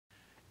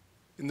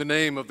In the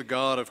name of the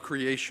God of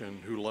creation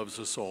who loves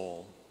us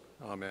all,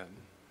 amen.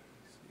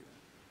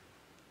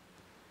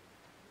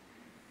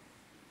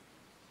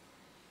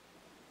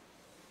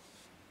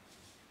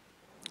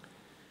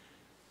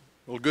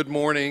 Well, good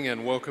morning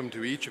and welcome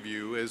to each of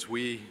you as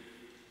we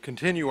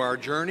continue our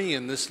journey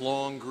in this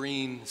long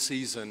green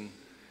season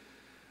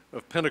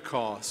of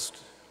Pentecost.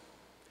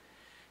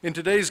 In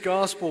today's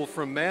gospel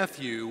from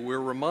Matthew,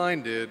 we're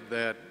reminded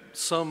that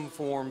some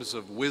forms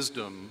of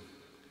wisdom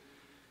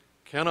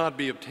cannot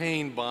be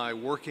obtained by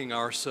working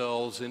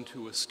ourselves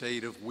into a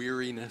state of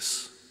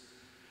weariness.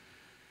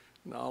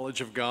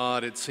 Knowledge of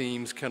God, it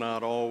seems,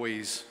 cannot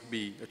always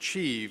be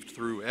achieved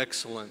through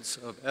excellence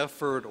of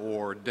effort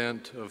or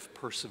dint of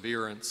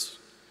perseverance.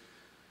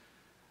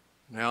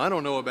 Now, I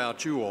don't know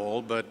about you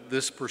all, but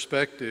this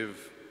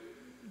perspective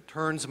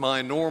turns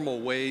my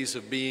normal ways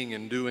of being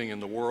and doing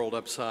in the world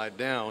upside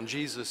down.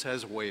 Jesus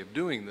has a way of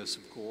doing this,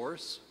 of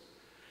course,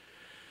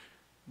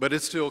 but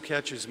it still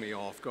catches me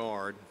off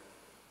guard.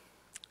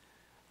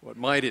 What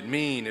might it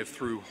mean if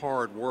through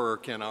hard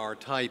work and our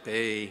type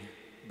A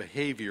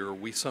behavior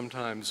we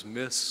sometimes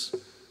miss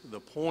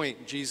the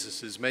point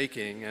Jesus is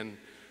making and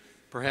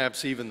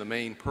perhaps even the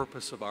main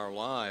purpose of our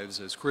lives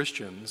as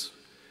Christians?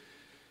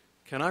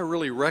 Can I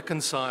really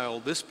reconcile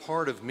this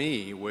part of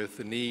me with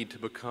the need to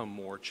become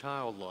more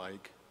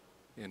childlike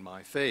in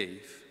my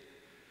faith?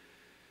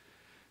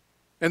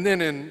 And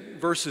then in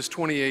verses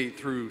 28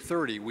 through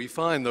 30, we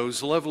find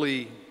those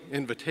lovely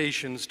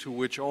invitations to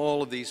which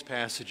all of these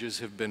passages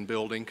have been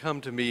building.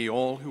 Come to me,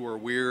 all who are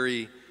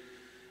weary,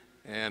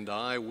 and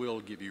I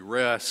will give you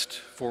rest,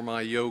 for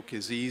my yoke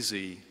is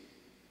easy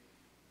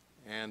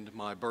and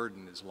my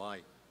burden is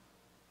light.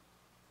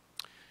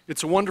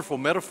 It's a wonderful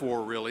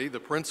metaphor, really. The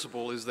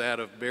principle is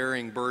that of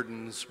bearing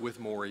burdens with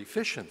more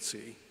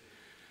efficiency.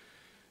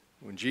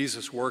 When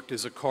Jesus worked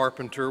as a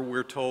carpenter,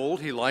 we're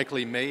told, he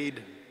likely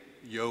made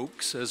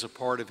yokes as a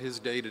part of his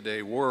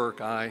day-to-day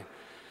work. I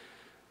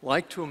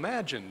like to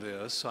imagine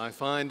this. I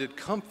find it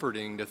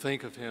comforting to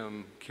think of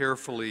him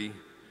carefully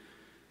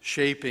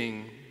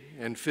shaping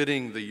and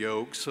fitting the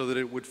yoke so that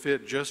it would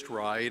fit just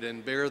right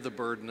and bear the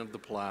burden of the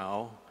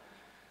plow.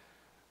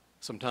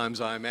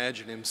 Sometimes I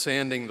imagine him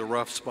sanding the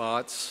rough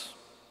spots,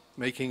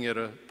 making it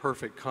a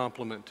perfect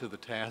complement to the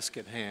task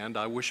at hand.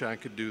 I wish I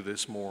could do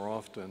this more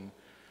often.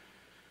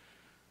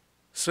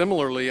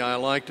 Similarly, I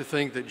like to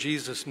think that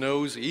Jesus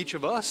knows each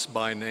of us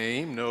by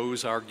name,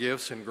 knows our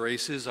gifts and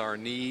graces, our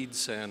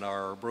needs and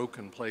our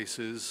broken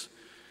places.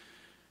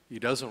 He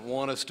doesn't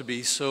want us to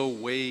be so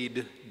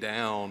weighed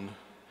down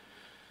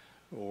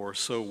or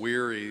so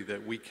weary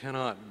that we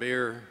cannot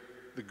bear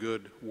the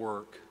good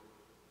work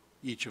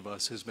each of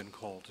us has been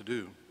called to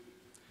do.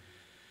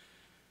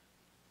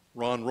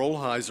 Ron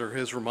Rolheiser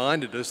has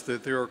reminded us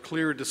that there are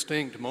clear,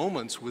 distinct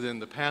moments within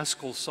the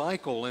Paschal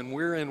cycle, and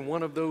we're in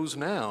one of those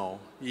now.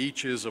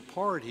 Each is a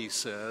part, he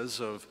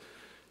says, of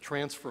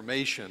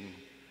transformation,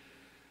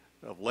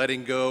 of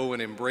letting go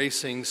and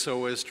embracing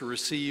so as to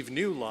receive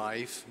new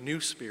life, new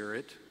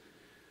spirit.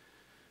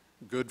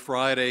 Good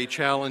Friday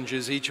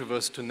challenges each of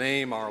us to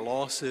name our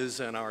losses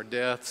and our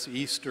deaths.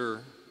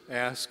 Easter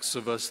asks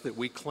of us that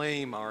we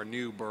claim our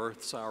new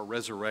births, our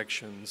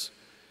resurrections.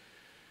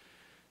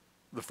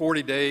 The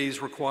 40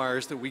 days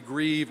requires that we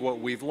grieve what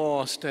we've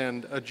lost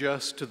and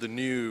adjust to the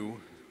new.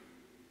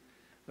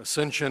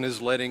 Ascension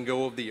is letting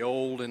go of the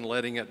old and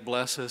letting it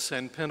bless us,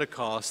 and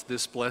Pentecost,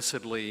 this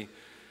blessedly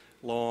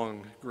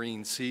long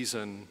green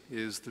season,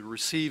 is the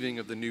receiving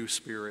of the new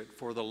Spirit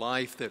for the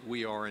life that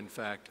we are in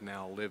fact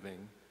now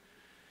living.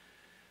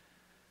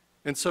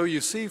 And so you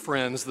see,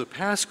 friends, the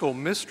Paschal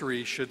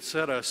mystery should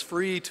set us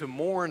free to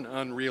mourn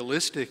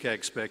unrealistic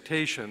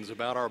expectations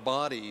about our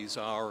bodies,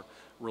 our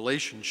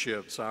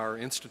relationships, our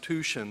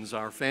institutions,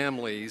 our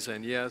families,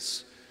 and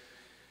yes,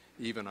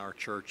 even our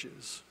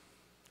churches.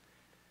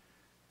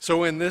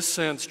 So in this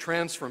sense,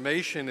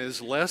 transformation is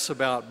less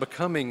about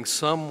becoming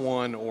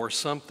someone or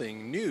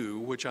something new,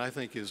 which I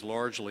think is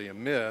largely a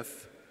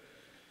myth,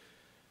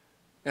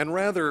 and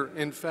rather,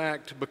 in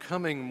fact,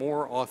 becoming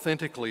more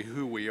authentically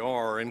who we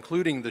are,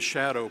 including the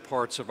shadow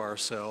parts of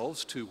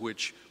ourselves to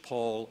which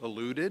Paul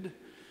alluded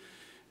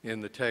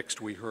in the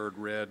text we heard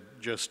read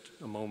just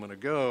a moment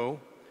ago.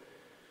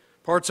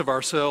 Parts of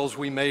ourselves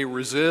we may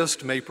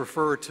resist, may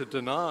prefer to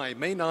deny,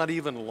 may not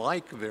even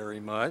like very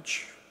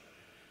much.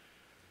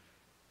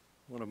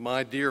 One of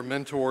my dear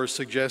mentors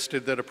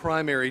suggested that a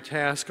primary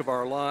task of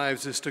our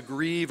lives is to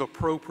grieve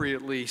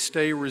appropriately,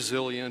 stay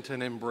resilient,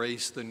 and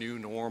embrace the new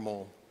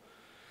normal.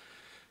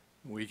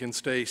 We can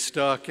stay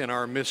stuck in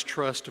our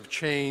mistrust of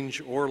change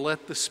or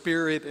let the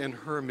Spirit and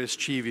her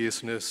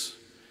mischievousness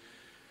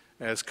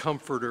as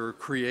comforter,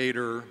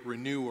 creator,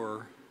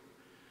 renewer,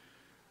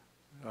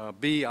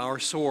 be our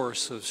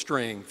source of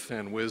strength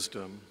and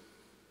wisdom.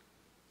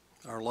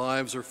 Our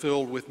lives are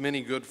filled with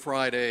many Good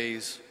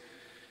Fridays,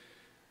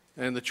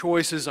 and the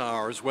choice is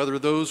ours, whether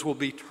those will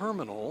be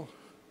terminal,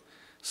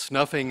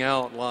 snuffing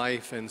out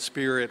life and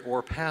spirit,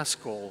 or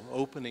Paschal,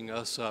 opening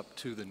us up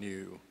to the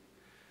new.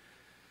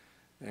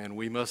 And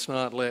we must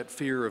not let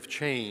fear of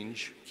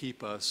change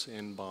keep us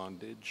in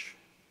bondage.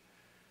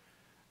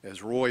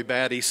 As Roy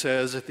Batty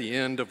says at the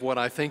end of what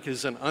I think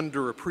is an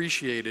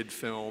underappreciated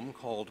film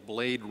called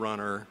Blade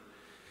Runner,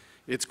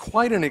 it's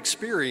quite an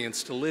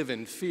experience to live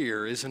in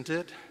fear, isn't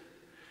it?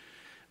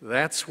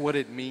 That's what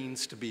it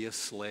means to be a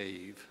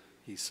slave,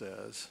 he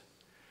says.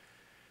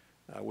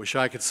 I wish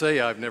I could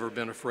say I've never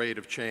been afraid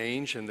of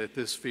change and that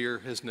this fear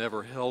has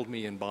never held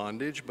me in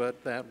bondage,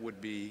 but that would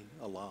be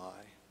a lie.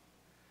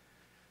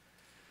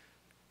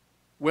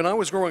 When I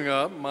was growing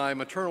up, my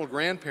maternal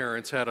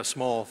grandparents had a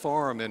small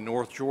farm in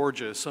North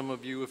Georgia. Some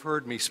of you have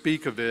heard me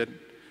speak of it.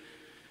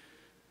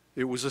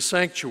 It was a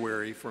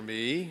sanctuary for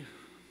me,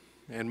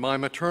 and my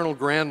maternal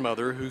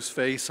grandmother, whose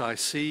face I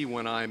see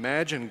when I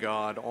imagine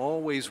God,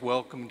 always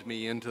welcomed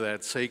me into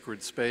that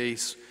sacred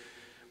space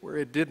where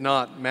it did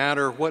not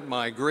matter what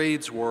my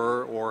grades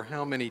were or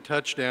how many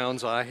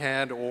touchdowns I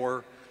had,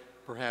 or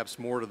perhaps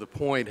more to the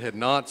point, had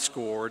not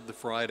scored the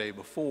Friday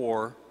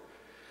before.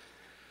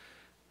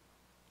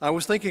 I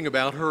was thinking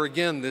about her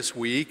again this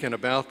week and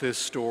about this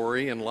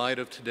story in light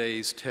of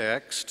today's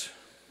text.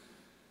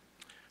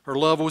 Her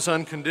love was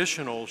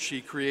unconditional. She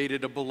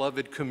created a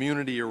beloved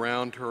community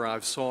around her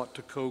I've sought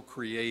to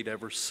co-create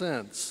ever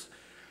since.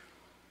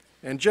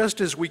 And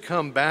just as we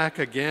come back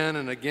again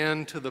and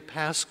again to the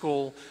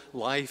paschal,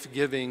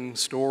 life-giving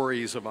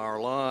stories of our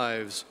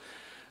lives,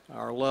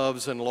 our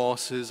loves and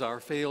losses, our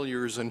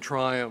failures and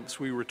triumphs,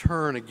 we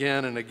return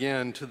again and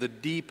again to the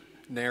deep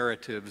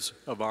narratives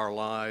of our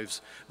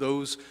lives,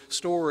 those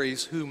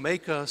stories who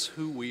make us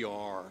who we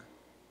are.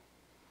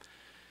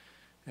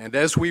 And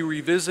as we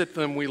revisit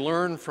them, we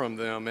learn from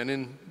them, and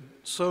in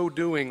so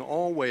doing,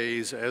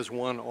 always, as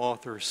one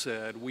author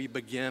said, we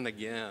begin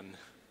again.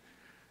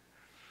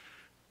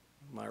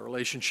 My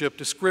relationship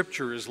to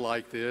Scripture is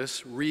like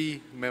this: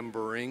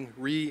 remembering,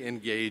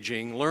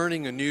 re-engaging,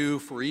 learning anew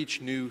for each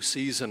new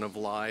season of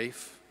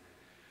life.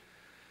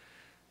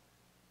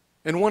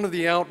 And one of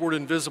the outward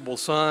and visible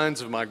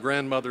signs of my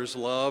grandmother's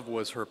love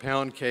was her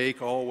pound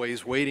cake,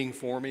 always waiting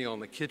for me on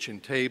the kitchen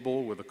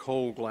table with a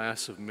cold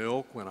glass of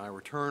milk when I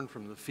returned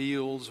from the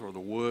fields or the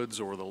woods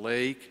or the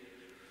lake.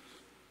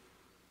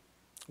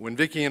 When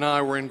Vicki and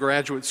I were in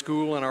graduate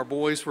school and our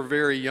boys were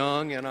very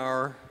young and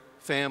our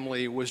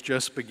family was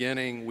just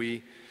beginning,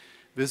 we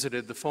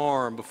visited the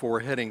farm before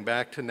heading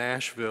back to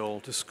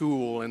Nashville to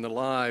school and the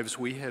lives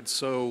we had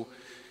so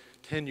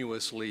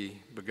tenuously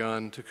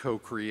begun to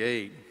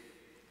co-create.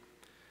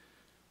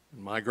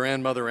 My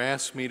grandmother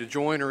asked me to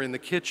join her in the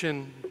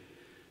kitchen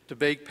to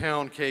bake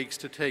pound cakes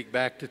to take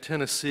back to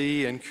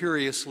Tennessee, and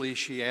curiously,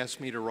 she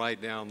asked me to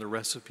write down the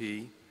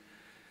recipe.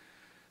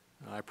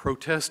 I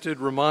protested,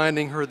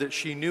 reminding her that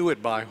she knew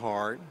it by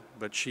heart,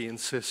 but she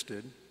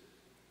insisted.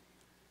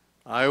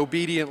 I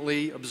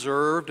obediently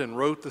observed and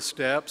wrote the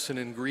steps and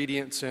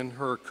ingredients in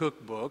her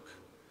cookbook,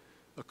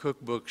 a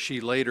cookbook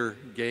she later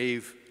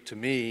gave to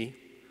me.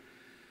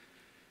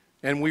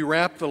 And we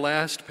wrapped the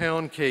last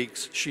pound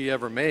cakes she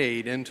ever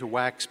made into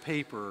wax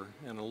paper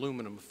and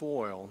aluminum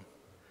foil.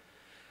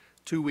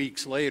 2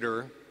 weeks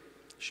later,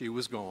 she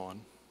was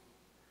gone.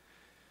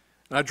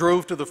 I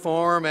drove to the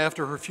farm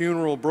after her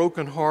funeral,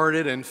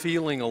 brokenhearted and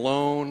feeling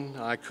alone.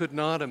 I could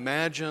not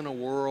imagine a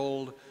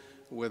world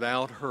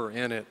without her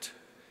in it.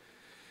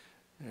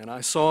 And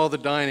I saw the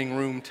dining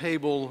room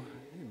table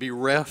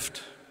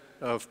bereft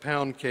of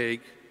pound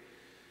cake,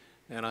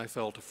 and I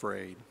felt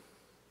afraid.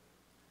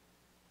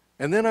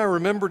 And then I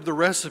remembered the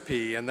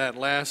recipe and that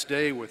last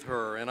day with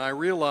her, and I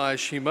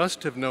realized she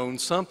must have known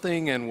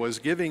something and was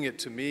giving it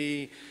to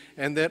me,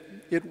 and that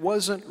it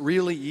wasn't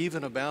really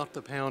even about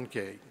the pound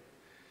cake,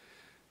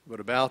 but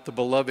about the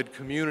beloved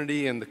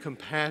community and the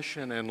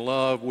compassion and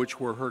love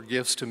which were her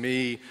gifts to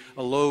me,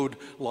 a load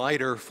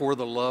lighter for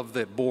the love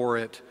that bore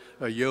it,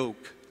 a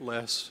yoke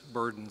less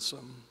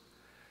burdensome.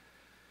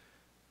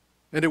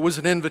 And it was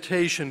an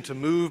invitation to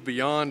move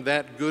beyond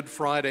that Good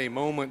Friday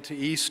moment to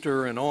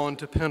Easter and on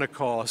to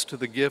Pentecost, to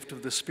the gift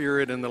of the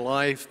Spirit and the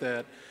life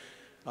that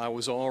I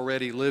was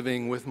already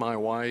living with my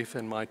wife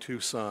and my 2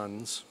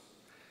 sons.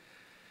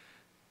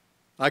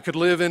 I could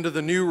live into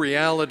the new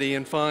reality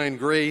and find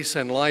grace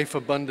and life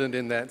abundant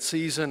in that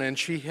season, and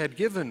she had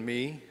given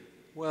me,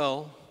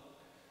 well,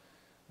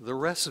 the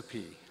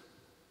recipe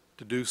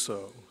to do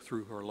so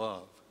through her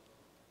love.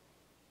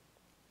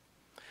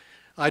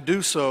 I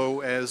do so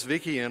as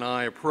Vicki and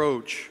I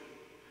approach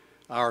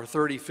our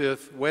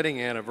 35th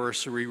wedding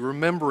anniversary,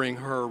 remembering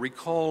her,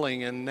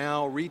 recalling, and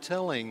now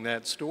retelling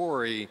that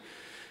story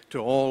to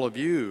all of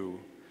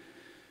you,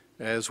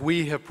 as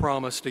we have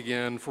promised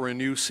again for a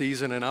new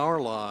season in our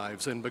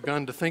lives and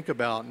begun to think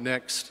about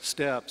next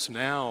steps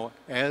now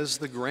as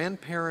the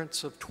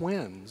grandparents of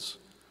twins.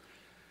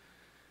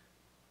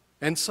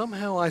 And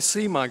somehow I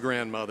see my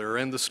grandmother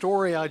and the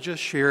story I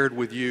just shared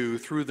with you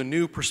through the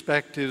new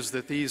perspectives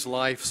that these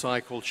life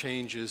cycle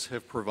changes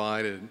have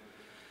provided.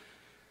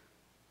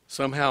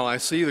 Somehow I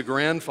see the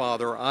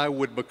grandfather I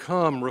would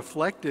become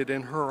reflected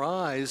in her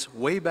eyes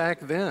way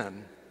back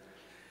then,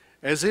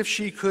 as if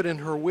she could in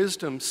her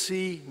wisdom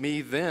see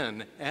me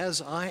then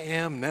as I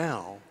am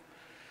now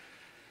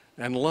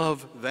and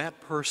love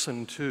that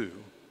person too,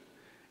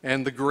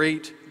 and the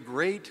great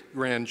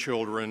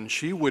great-great-grandchildren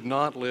she would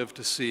not live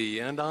to see,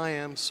 and I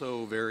am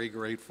so very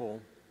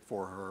grateful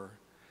for her.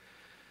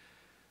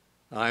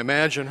 I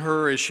imagine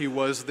her as she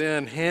was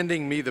then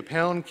handing me the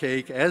pound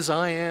cake as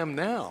I am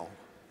now,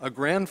 a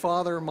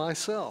grandfather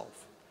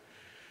myself.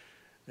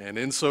 And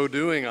in so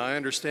doing, I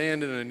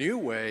understand in a new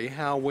way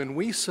how when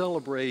we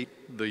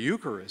celebrate the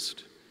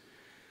Eucharist,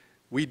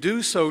 we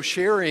do so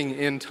sharing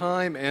in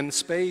time and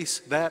space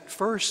that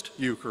first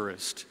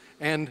Eucharist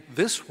and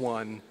this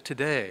one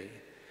today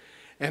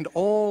and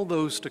all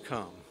those to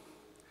come,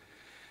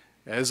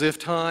 as if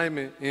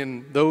time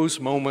in those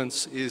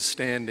moments is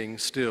standing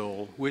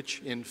still,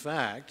 which in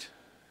fact,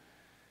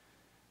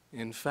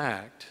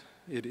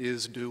 it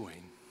is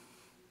doing.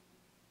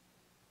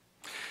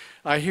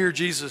 I hear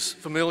Jesus'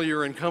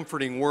 familiar and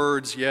comforting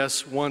words,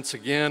 yes, once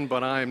again,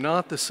 but I am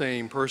not the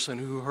same person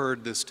who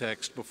heard this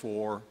text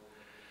before.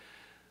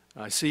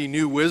 I see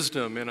new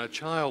wisdom in a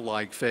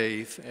childlike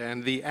faith,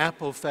 and the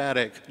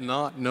apophatic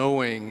not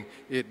knowing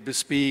it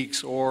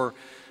bespeaks, or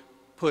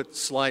put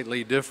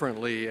slightly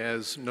differently,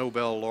 as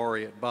Nobel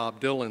laureate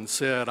Bob Dylan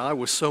said, I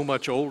was so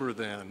much older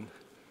then,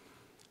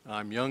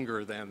 I'm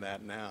younger than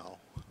that now.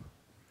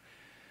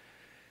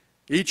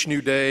 Each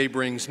new day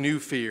brings new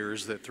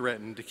fears that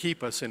threaten to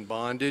keep us in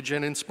bondage,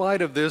 and in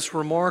spite of this,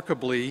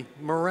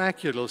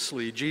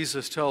 miraculously,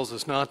 Jesus tells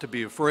us not to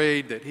be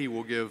afraid, that he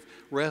will give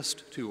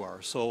rest to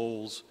our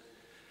souls.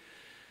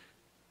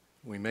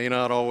 We may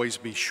not always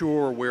be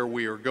sure where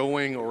we are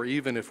going or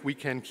even if we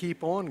can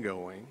keep on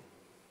going.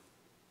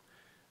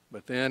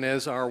 But then,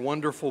 as our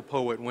wonderful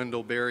poet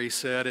Wendell Berry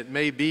said, it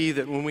may be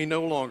that when we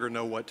no longer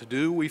know what to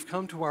do, we've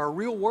come to our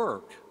real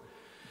work.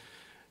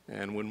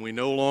 And when we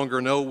no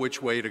longer know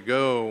which way to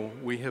go,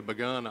 we have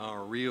begun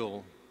our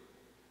real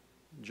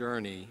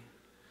journey.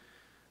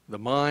 The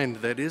mind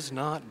that is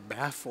not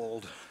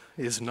baffled,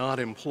 is not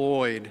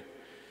employed,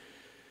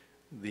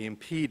 the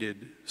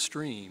impeded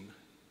stream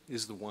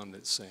is the one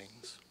that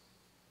sings.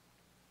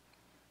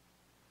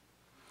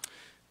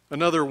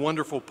 Another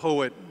wonderful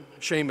poet,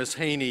 Seamus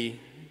Heaney,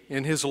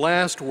 in his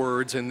last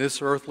words in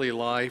this earthly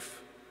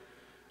life,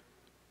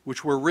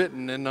 which were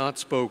written and not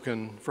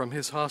spoken from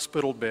his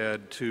hospital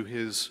bed to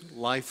his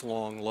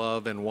lifelong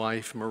love and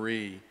wife,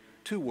 Marie,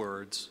 2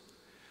 words,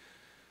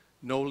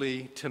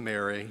 noli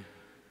timere,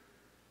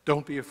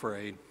 don't be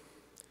afraid.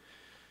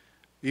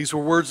 These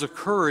were words of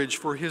courage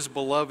for his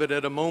beloved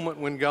at a moment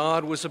when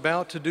God was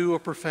about to do a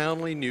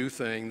profoundly new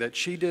thing that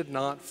she did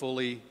not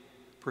fully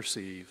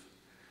perceive.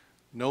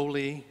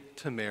 Noli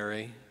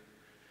timere,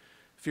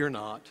 fear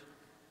not.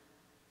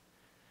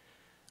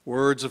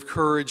 Words of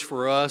courage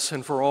for us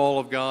and for all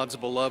of God's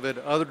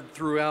beloved, uttered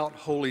throughout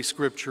Holy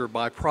Scripture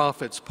by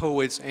prophets,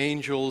 poets,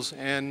 angels,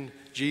 and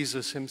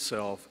Jesus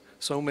himself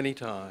so many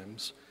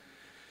times.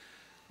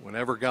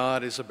 Whenever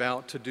God is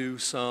about to do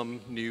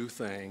some new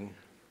thing,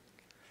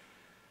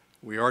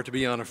 we are to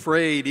be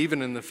unafraid,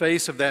 even in the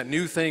face of that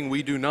new thing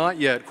we do not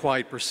yet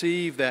quite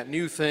perceive, that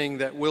new thing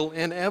that will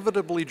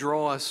inevitably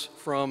draw us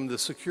from the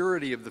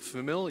security of the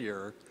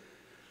familiar,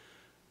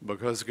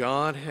 because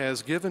God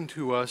has given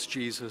to us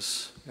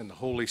Jesus and the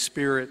Holy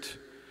Spirit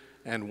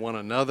and one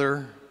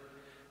another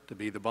to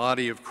be the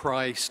body of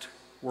Christ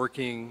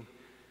working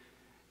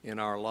in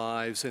our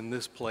lives in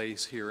this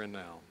place here and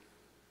now.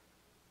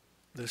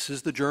 This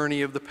is the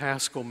journey of the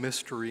Paschal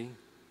mystery,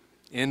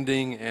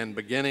 ending and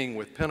beginning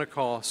with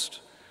Pentecost,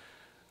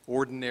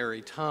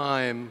 ordinary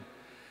time,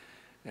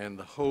 and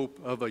the hope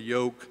of a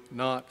yoke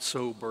not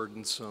so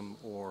burdensome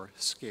or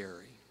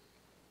scary.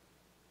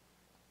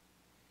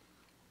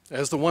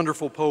 As the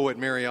wonderful poet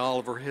Mary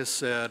Oliver has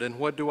said, and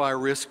what do I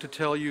risk to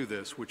tell you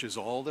this, which is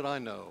all that I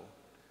know?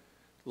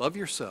 Love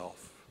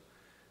yourself,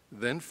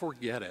 then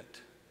forget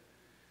it,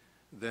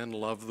 then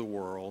love the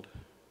world.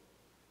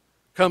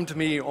 Come to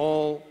me,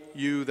 all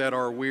you that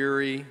are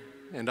weary,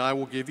 and I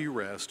will give you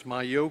rest.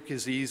 My yoke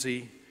is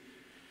easy,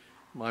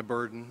 my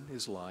burden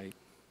is light.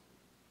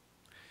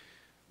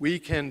 We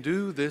can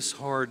do this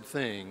hard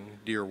thing,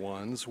 dear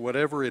ones,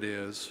 whatever it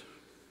is.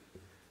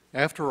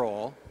 After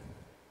all,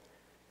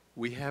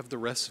 we have the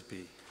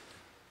recipe.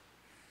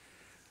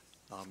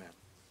 Amen.